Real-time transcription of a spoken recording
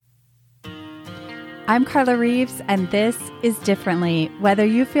I'm Carla Reeves, and this is Differently. Whether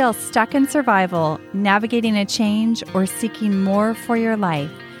you feel stuck in survival, navigating a change, or seeking more for your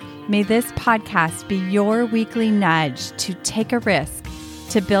life, may this podcast be your weekly nudge to take a risk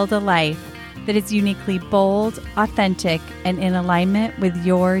to build a life that is uniquely bold, authentic, and in alignment with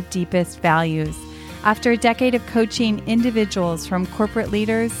your deepest values. After a decade of coaching individuals from corporate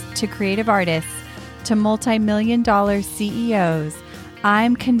leaders to creative artists to multi-million-dollar CEOs,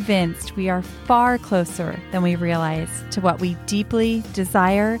 I'm convinced we are far closer than we realize to what we deeply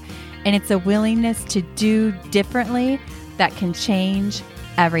desire, and it's a willingness to do differently that can change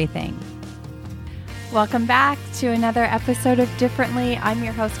everything. Welcome back to another episode of Differently. I'm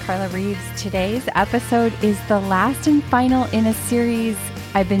your host, Carla Reeves. Today's episode is the last and final in a series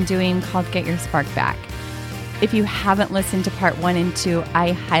I've been doing called Get Your Spark Back. If you haven't listened to part 1 and 2,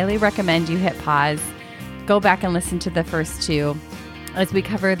 I highly recommend you hit pause, go back and listen to the first 2 as we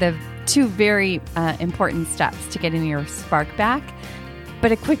cover the 2 very important steps to getting your spark back.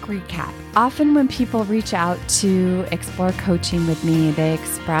 But a quick recap. Often when people reach out to explore coaching with me, they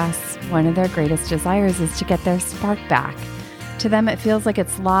express one of their greatest desires is to get their spark back. To them, it feels like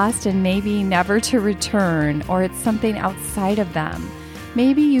it's lost and maybe never to return, or it's something outside of them.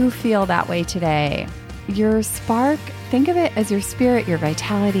 Maybe you feel that way today. Your spark, think of it as your spirit, your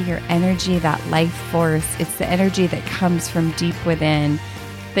vitality, your energy, that life force. It's the energy that comes from deep within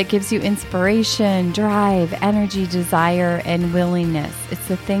that gives you inspiration, drive, energy, desire, and willingness. It's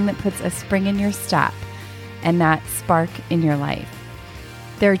the thing that puts a spring in your step and that spark in your life.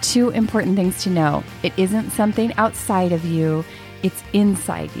 There are 2 important things to know. It isn't something outside of you, it's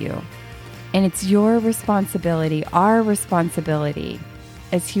inside you. And it's your responsibility, our responsibility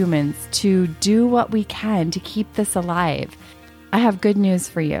as humans, to do what we can to keep this alive. I have good news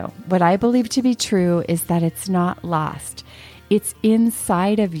for you. What I believe to be true is that it's not lost. It's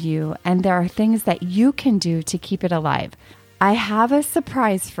inside of you, and there are things that you can do to keep it alive. I have a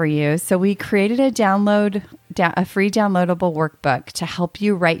surprise for you. So we created a free downloadable workbook to help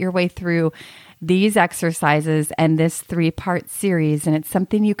you write your way through these exercises and this 3-part series. And it's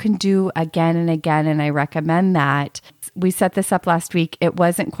something you can do again and again, and I recommend that. We set this up last week. It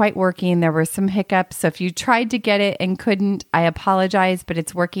wasn't quite working. There were some hiccups. So if you tried to get it and couldn't, I apologize, but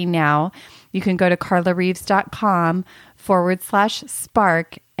it's working now. You can go to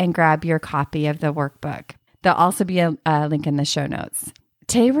carlareeves.com/spark and grab your copy of the workbook. There'll also be a link in the show notes.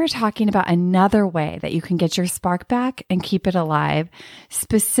 Today, we're talking about another way that you can get your spark back and keep it alive,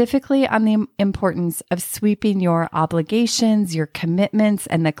 specifically on the importance of sweeping your obligations, your commitments,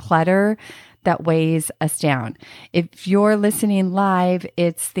 and the clutter that weighs us down. If you're listening live,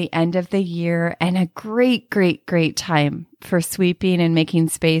 it's the end of the year and a great time for sweeping and making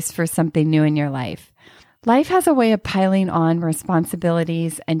space for something new in your life. Life has a way of piling on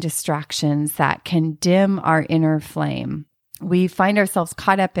responsibilities and distractions that can dim our inner flame. We find ourselves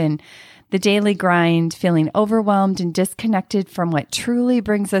caught up in the daily grind, feeling overwhelmed and disconnected from what truly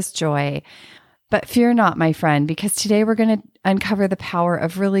brings us joy. But fear not, my friend, because today we're going to uncover the power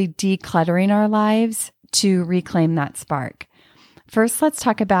of really decluttering our lives to reclaim that spark. First, let's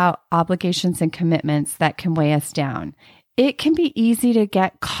talk about obligations and commitments that can weigh us down. It can be easy to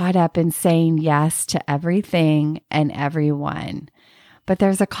get caught up in saying yes to everything and everyone, but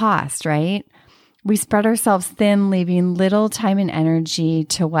there's a cost, right? We spread ourselves thin, leaving little time and energy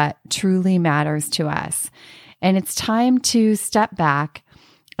to what truly matters to us. And it's time to step back,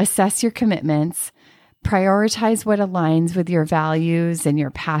 assess your commitments, prioritize what aligns with your values and your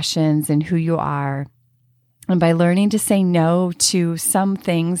passions and who you are. And by learning to say no to some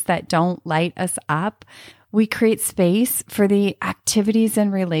things that don't light us up, we create space for the activities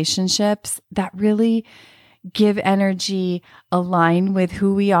and relationships that really give energy, align with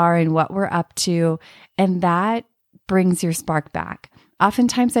who we are and what we're up to, and that brings your spark back.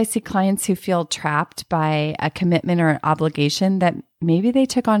 Oftentimes I see clients who feel trapped by a commitment or an obligation that maybe they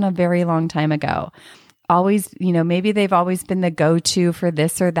took on a very long time ago. Maybe they've always been the go-to for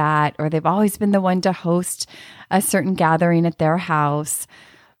this or that, or they've always been the one to host a certain gathering at their house.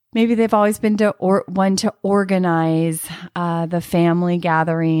 Maybe they've always been one to organize the family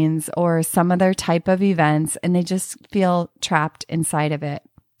gatherings or some other type of events, and they just feel trapped inside of it.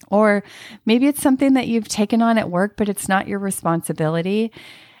 Or maybe it's something that you've taken on at work, but it's not your responsibility.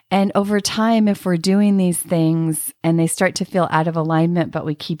 And over time, if we're doing these things and they start to feel out of alignment, but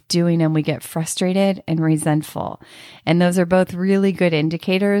we keep doing them, we get frustrated and resentful. And those are both really good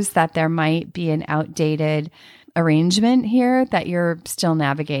indicators that there might be an outdated arrangement here that you're still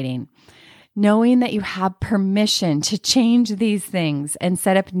navigating. Knowing that you have permission to change these things and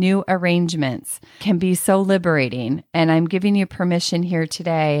set up new arrangements can be so liberating. And I'm giving you permission here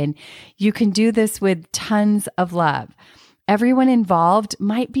today. And you can do this with tons of love. Everyone involved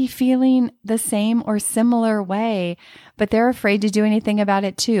might be feeling the same or similar way, but they're afraid to do anything about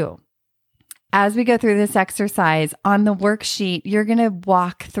it too. As we go through this exercise on the worksheet, you're going to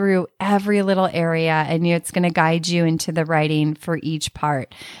walk through every little area and it's going to guide you into the writing for each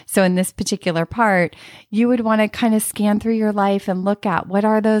part. So in this particular part, you would want to kind of scan through your life and look at what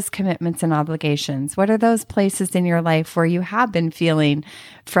are those commitments and obligations? What are those places in your life where you have been feeling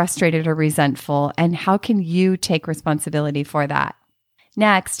frustrated or resentful? And how can you take responsibility for that?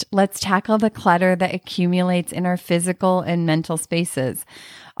 Next, let's tackle the clutter that accumulates in our physical and mental spaces.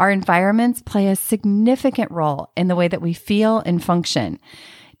 Our environments play a significant role in the way that we feel and function.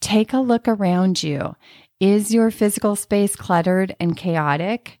 Take a look around you. Is your physical space cluttered and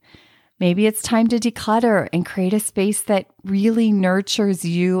chaotic? Maybe it's time to declutter and create a space that really nurtures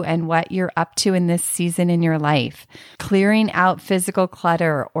you and what you're up to in this season in your life. Clearing out physical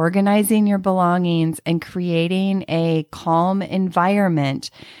clutter, organizing your belongings, and creating a calm environment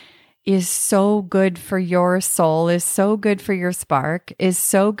is so good for your soul, is so good for your spark, is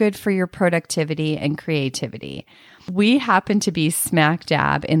so good for your productivity and creativity. We happen to be smack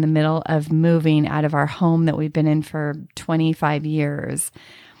dab in the middle of moving out of our home that we've been in for 25 years.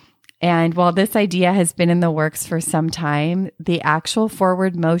 And while this idea has been in the works for some time, the actual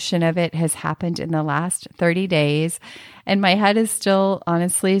forward motion of it has happened in the last 30 days. And my head is still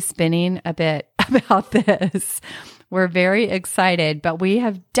honestly spinning a bit about this. We're very excited, but we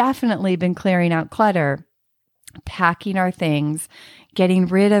have definitely been clearing out clutter, packing our things, getting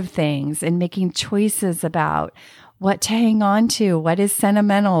rid of things, and making choices about what to hang on to, what is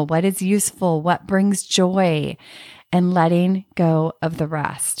sentimental, what is useful, what brings joy, and letting go of the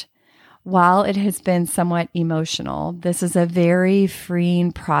rest. While it has been somewhat emotional, this is a very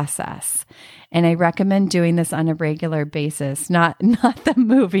freeing process. And I recommend doing this on a regular basis, not the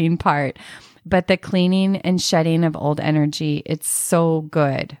moving part, but the cleaning and shedding of old energy. It's so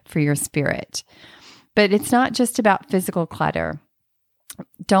good for your spirit. But it's not just about physical clutter.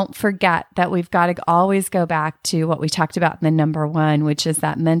 Don't forget that we've got to always go back to what we talked about in the number one, which is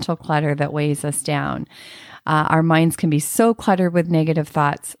that mental clutter that weighs us down. Our minds can be so cluttered with negative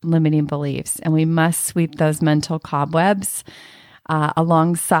thoughts, limiting beliefs, and we must sweep those mental cobwebs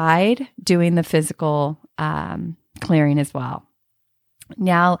alongside doing the physical clearing as well.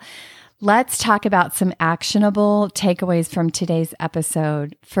 Now, let's talk about some actionable takeaways from today's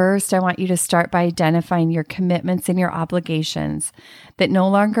episode. First, I want you to start by identifying your commitments and your obligations that no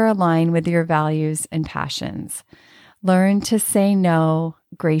longer align with your values and passions. Learn to say no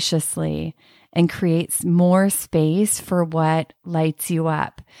graciously and creates more space for what lights you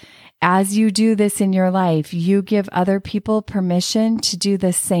up. As you do this in your life, you give other people permission to do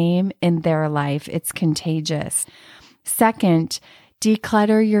the same in their life. It's contagious. Second,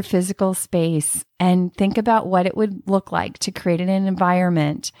 declutter your physical space and think about what it would look like to create an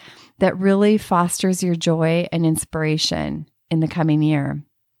environment that really fosters your joy and inspiration in the coming year.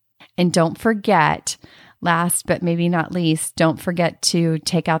 And don't forget, last but maybe not least, don't forget to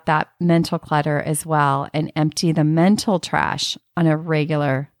take out that mental clutter as well and empty the mental trash on a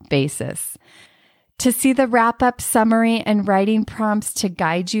regular basis. To see the wrap-up summary and writing prompts to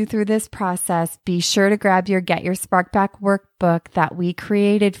guide you through this process, be sure to grab your Get Your Spark Back workbook that we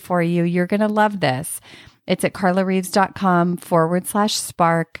created for you. You're going to love this. It's at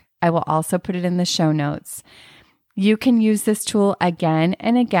carlareeves.com/spark. I will also put it in the show notes. You can use this tool again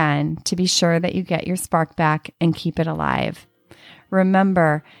and again to be sure that you get your spark back and keep it alive.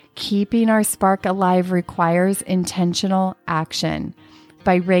 Remember, keeping our spark alive requires intentional action.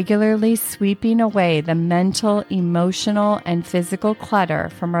 By regularly sweeping away the mental, emotional, and physical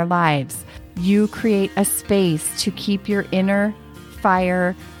clutter from our lives, you create a space to keep your inner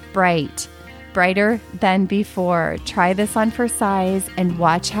fire brighter than before. Try this on for size and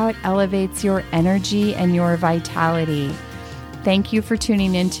watch how it elevates your energy and your vitality. Thank you for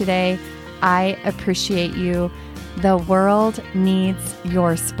tuning in today. I appreciate you. The world needs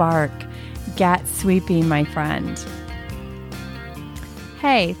your spark. Get sweeping, my friend.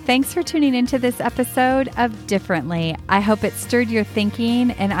 Hey, thanks for tuning into this episode of Differently. I hope it stirred your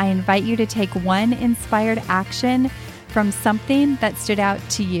thinking, and I invite you to take one inspired action from something that stood out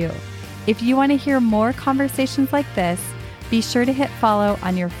to you. If you want to hear more conversations like this, be sure to hit follow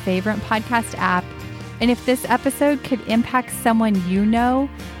on your favorite podcast app. And if this episode could impact someone you know,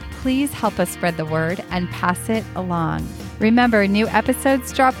 please help us spread the word and pass it along. Remember, new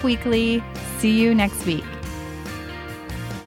episodes drop weekly. See you next week.